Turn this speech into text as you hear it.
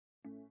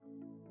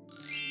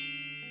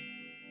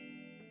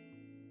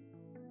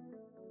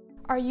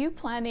Are you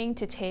planning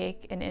to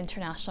take an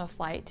international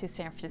flight to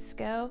San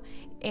Francisco?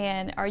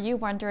 And are you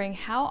wondering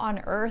how on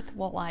earth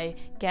will I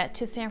get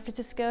to San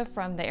Francisco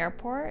from the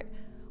airport?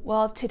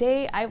 Well,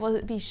 today I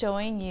will be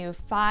showing you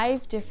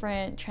 5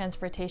 different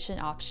transportation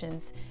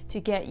options to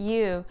get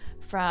you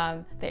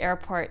from the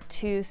airport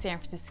to San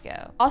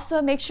Francisco.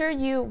 Also, make sure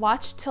you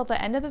watch till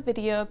the end of the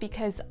video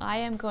because I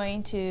am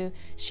going to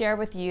share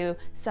with you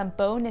some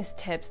bonus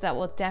tips that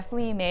will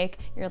definitely make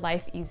your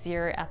life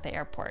easier at the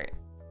airport.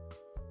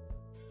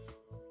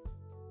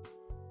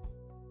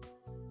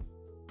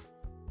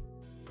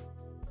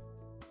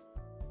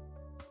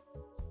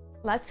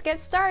 Let's get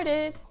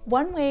started.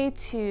 One way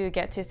to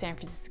get to San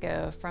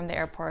Francisco from the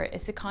airport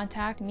is to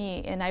contact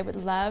me, and I would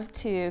love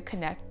to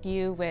connect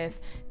you with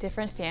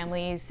different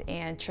families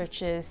and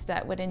churches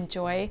that would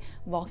enjoy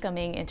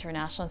welcoming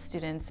international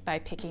students by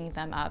picking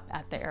them up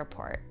at the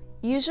airport.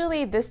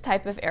 Usually this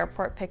type of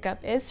airport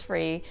pickup is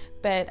free,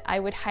 but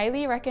I would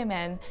highly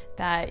recommend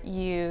that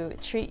you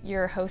treat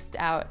your host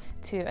out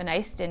to a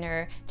nice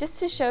dinner just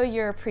to show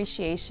your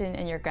appreciation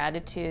and your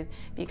gratitude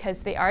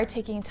because they are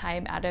taking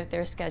time out of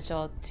their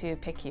schedule to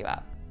pick you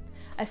up.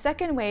 A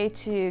second way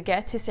to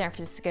get to San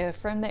Francisco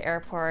from the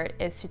airport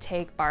is to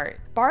take BART.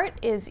 BART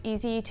is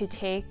easy to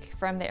take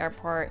from the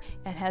airport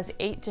and has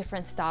 8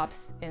 different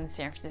stops in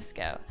San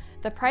Francisco.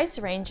 The price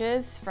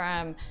ranges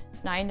from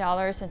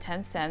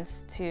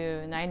 $9.10 to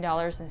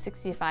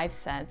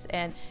 $9.65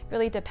 and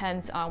really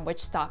depends on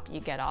which stop you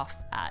get off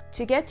at.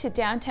 To get to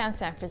downtown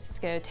San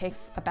Francisco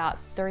takes about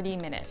 30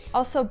 minutes.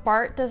 Also,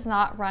 BART does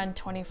not run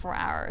 24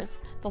 hours.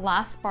 The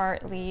last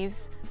BART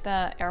leaves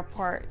the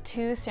airport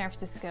to San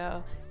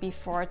Francisco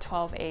before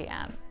 12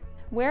 a.m.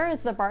 Where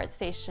is the BART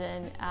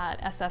station at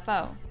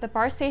SFO? The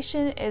BART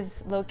station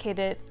is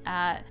located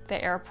at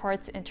the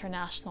airport's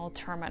international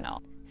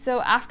terminal.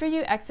 So after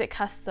you exit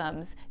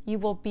customs, you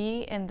will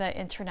be in the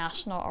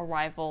international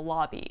arrival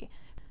lobby.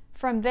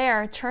 From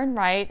there, turn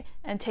right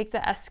and take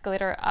the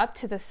escalator up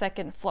to the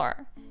 2nd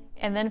floor,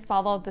 and then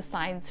follow the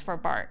signs for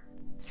BART.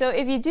 So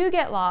if you do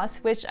get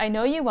lost, which I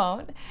know you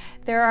won't,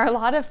 there are a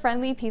lot of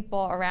friendly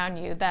people around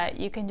you that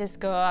you can just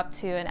go up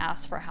to and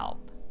ask for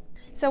help.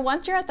 So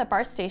once you're at the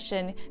BART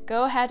station,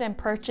 go ahead and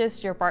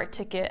purchase your BART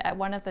ticket at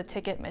one of the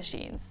ticket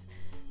machines.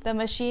 The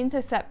machines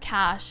accept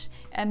cash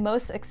and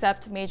most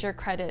accept major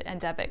credit and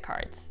debit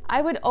cards.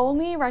 I would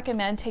only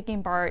recommend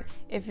taking BART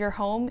if your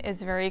home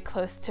is very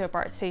close to a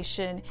BART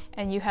station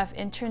and you have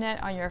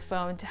internet on your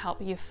phone to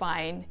help you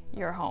find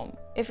your home.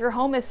 If your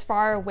home is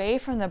far away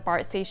from the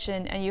BART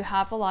station and you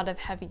have a lot of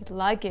heavy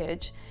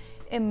luggage,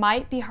 it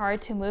might be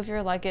hard to move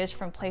your luggage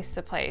from place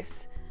to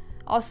place.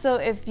 Also,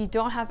 if you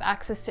don't have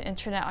access to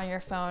internet on your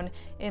phone,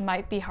 it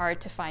might be hard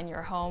to find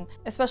your home,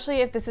 especially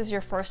if this is your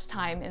first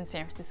time in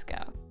San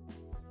Francisco.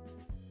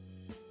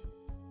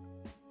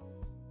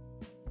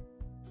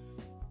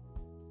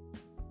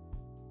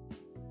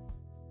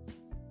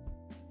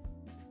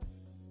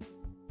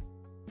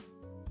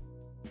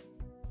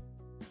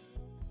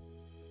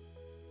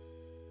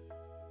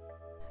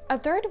 A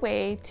third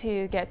way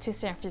to get to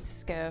San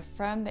Francisco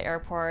from the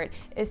airport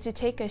is to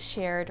take a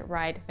shared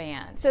ride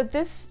van. So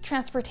this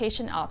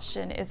transportation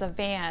option is a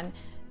van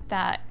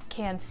that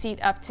can seat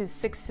up to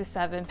 6 to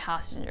 7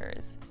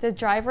 passengers. The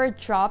driver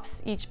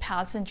drops each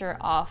passenger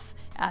off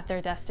at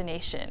their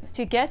destination.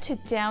 To get to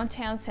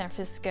downtown San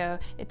Francisco,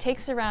 it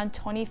takes around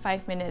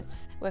 25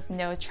 minutes with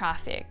no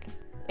traffic.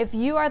 If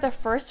you are the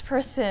first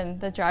person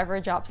the driver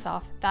drops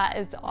off, that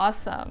is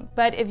awesome.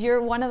 But if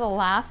you're one of the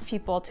last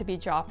people to be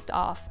dropped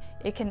off,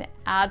 it can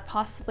add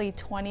possibly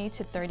 20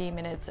 to 30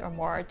 minutes or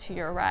more to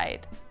your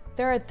ride.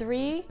 There are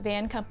 3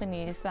 van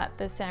companies that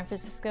the San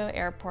Francisco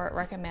airport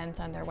recommends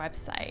on their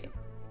website: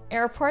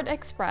 Airport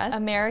Express,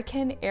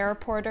 American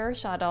Airporter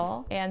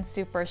Shuttle, and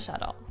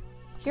SuperShuttle.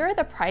 Here are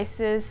the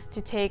prices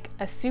to take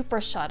a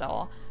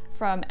SuperShuttle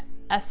from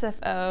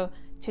SFO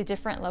to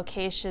different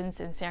locations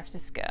in San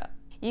Francisco.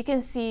 You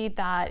can see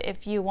that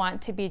if you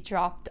want to be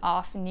dropped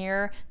off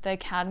near the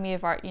Academy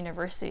of Art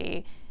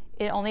University,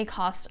 it only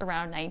costs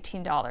around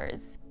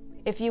 $19.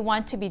 If you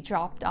want to be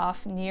dropped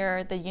off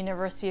near the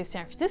University of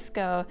San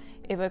Francisco,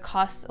 it would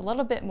cost a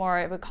little bit more.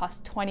 It would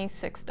cost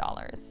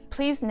 $26.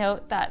 Please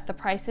note that the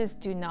prices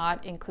do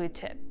not include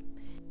tip.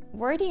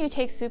 Where do you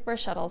take super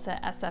shuttles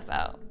at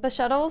SFO? The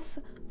shuttles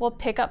will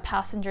pick up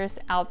passengers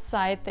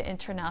outside the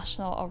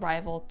international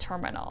arrival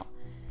terminal.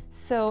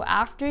 So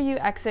after you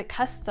exit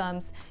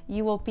customs,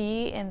 you will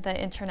be in the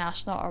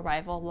international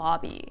arrival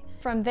lobby.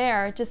 From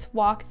there, just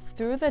walk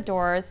through the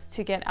doors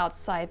to get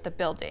outside the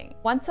building.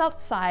 Once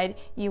outside,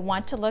 you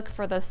want to look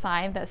for the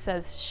sign that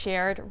says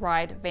Shared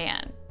Ride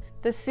Van.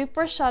 The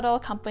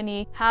SuperShuttle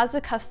company has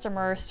a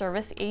customer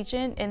service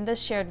agent in the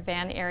shared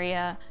van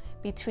area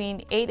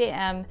between 8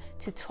 a.m.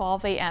 to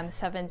 12 a.m.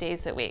 7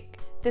 days a week.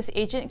 This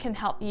agent can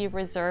help you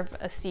reserve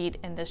a seat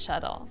in the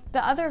shuttle.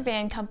 The other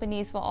van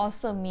companies will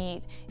also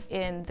meet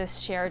in this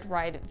shared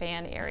ride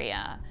van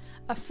area.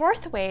 A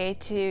fourth way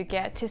to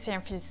get to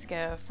San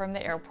Francisco from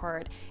the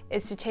airport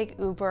is to take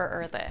Uber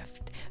or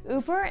Lyft.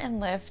 Uber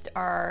and Lyft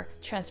are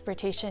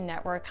transportation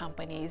network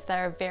companies that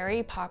are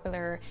very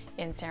popular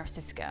in San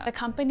Francisco. The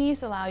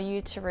companies allow you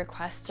to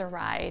request a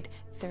ride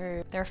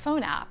through their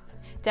phone app.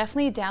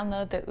 Definitely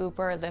download the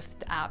Uber or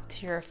Lyft app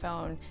to your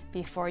phone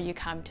before you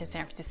come to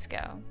San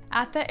Francisco.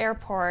 At the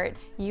airport,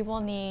 you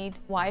will need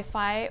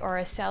Wi-Fi or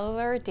a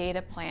cellular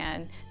data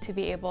plan to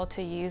be able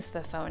to use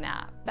the phone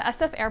app. The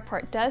SF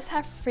airport does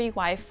have free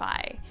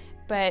Wi-Fi,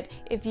 but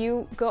if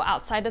you go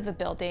outside of the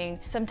building,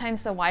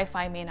 sometimes the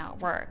Wi-Fi may not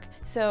work.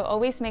 So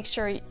always make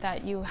sure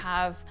that you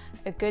have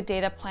a good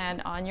data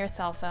plan on your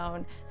cell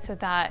phone so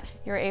that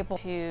you're able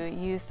to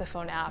use the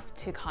phone app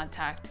to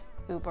contact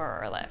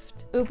Uber or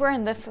Lyft. Uber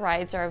and Lyft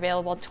rides are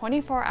available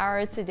 24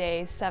 hours a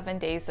day, 7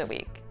 days a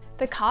week.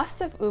 The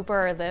cost of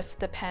Uber or Lyft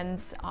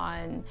depends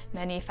on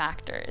many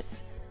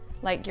factors,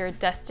 like your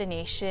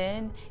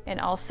destination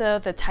and also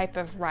the type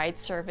of ride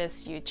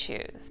service you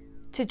choose.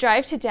 To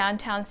drive to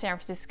downtown San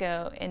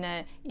Francisco in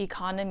an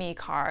economy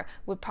car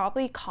would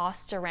probably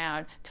cost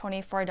around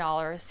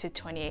 $24 to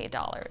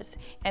 $28,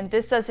 and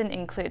this doesn't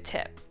include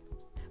tip.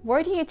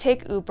 Where do you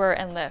take Uber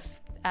and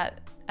Lyft at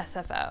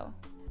SFO?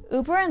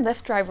 Uber and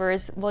Lyft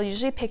drivers will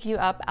usually pick you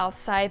up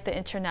outside the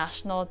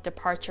International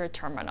Departure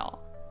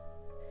Terminal.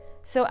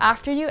 So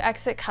after you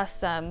exit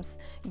customs,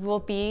 you will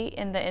be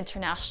in the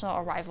International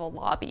Arrival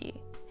lobby.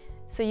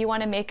 So you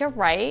want to make a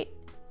right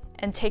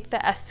and take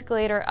the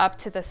escalator up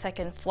to the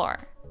second floor.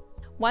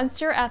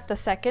 Once you're at the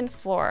second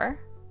floor,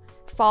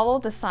 follow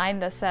the sign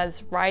that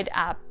says Ride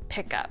App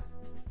Pickup.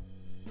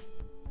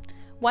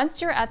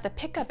 Once you're at the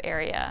pickup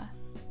area,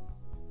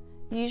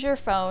 use your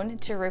phone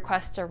to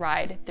request a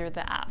ride through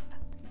the app.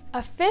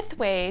 A fifth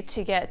way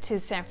to get to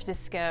San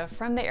Francisco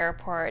from the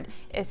airport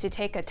is to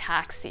take a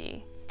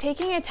taxi.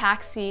 Taking a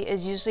taxi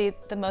is usually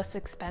the most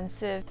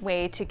expensive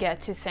way to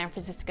get to San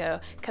Francisco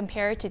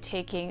compared to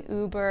taking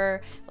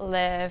Uber,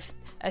 Lyft,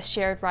 a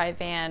shared ride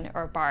van,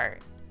 or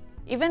BART.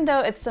 Even though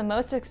it's the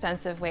most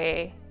expensive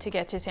way to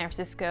get to San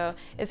Francisco,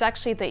 it's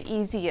actually the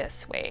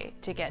easiest way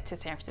to get to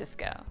San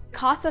Francisco.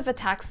 Cost of a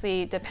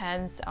taxi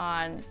depends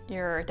on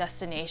your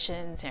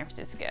destination in San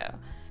Francisco.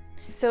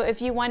 So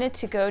if you wanted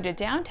to go to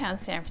downtown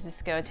San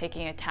Francisco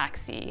taking a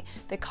taxi,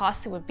 the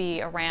cost would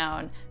be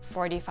around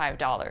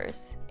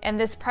 $45. And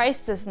this price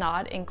does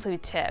not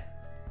include tip.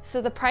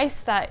 So the price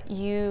that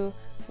you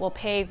will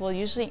pay will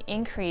usually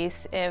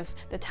increase if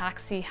the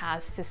taxi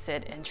has to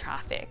sit in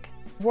traffic.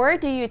 Where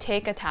do you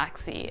take a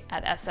taxi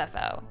at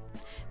SFO?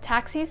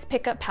 Taxis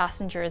pick up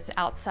passengers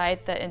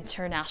outside the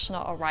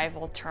International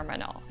Arrival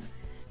Terminal.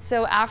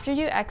 So after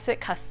you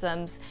exit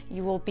customs,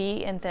 you will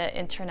be in the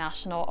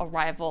International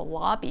Arrival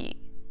lobby.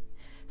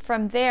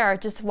 From there,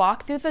 just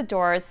walk through the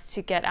doors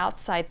to get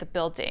outside the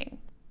building.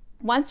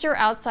 Once you're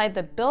outside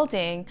the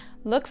building,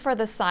 look for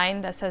the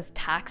sign that says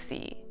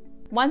taxi.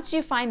 Once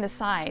you find the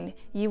sign,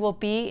 you will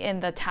be in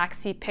the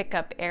taxi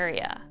pickup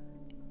area.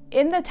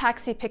 In the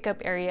taxi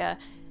pickup area,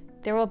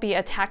 there will be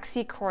a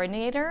taxi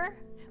coordinator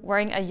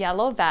wearing a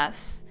yellow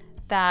vest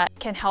that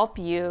can help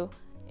you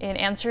and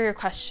answer your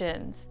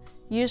questions.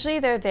 Usually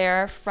they're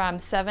there from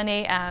 7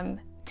 a.m.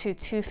 to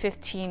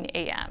 2:15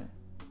 a.m.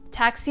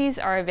 Taxis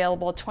are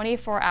available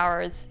 24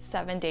 hours,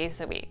 7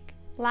 days a week.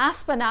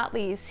 Last but not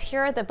least,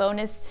 here are the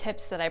bonus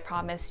tips that I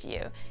promised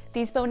you.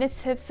 These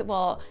bonus tips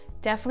will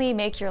definitely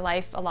make your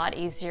life a lot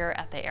easier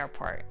at the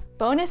airport.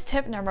 Bonus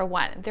tip number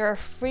 1, there are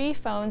free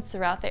phones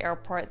throughout the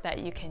airport that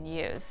you can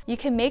use. You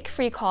can make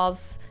free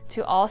calls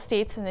to all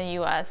states in the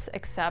US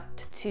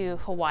except to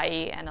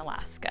Hawaii and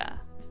Alaska.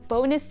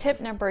 Bonus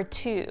tip number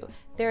 2,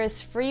 there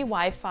is free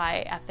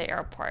Wi-Fi at the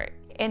airport.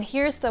 And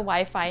here's the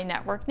Wi-Fi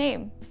network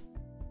name.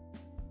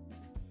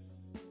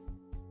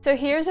 So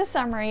here's a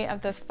summary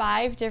of the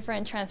 5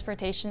 different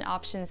transportation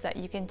options that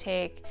you can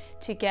take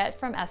to get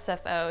from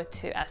SFO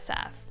to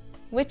SF.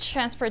 Which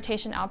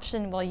transportation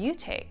option will you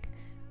take?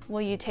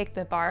 Will you take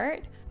the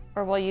BART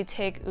or will you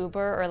take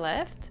Uber or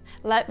Lyft?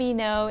 Let me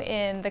know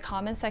in the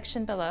comment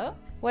section below.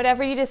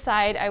 Whatever you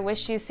decide, I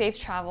wish you safe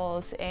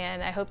travels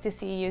and I hope to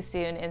see you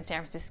soon in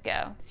San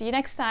Francisco. See you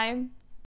next time.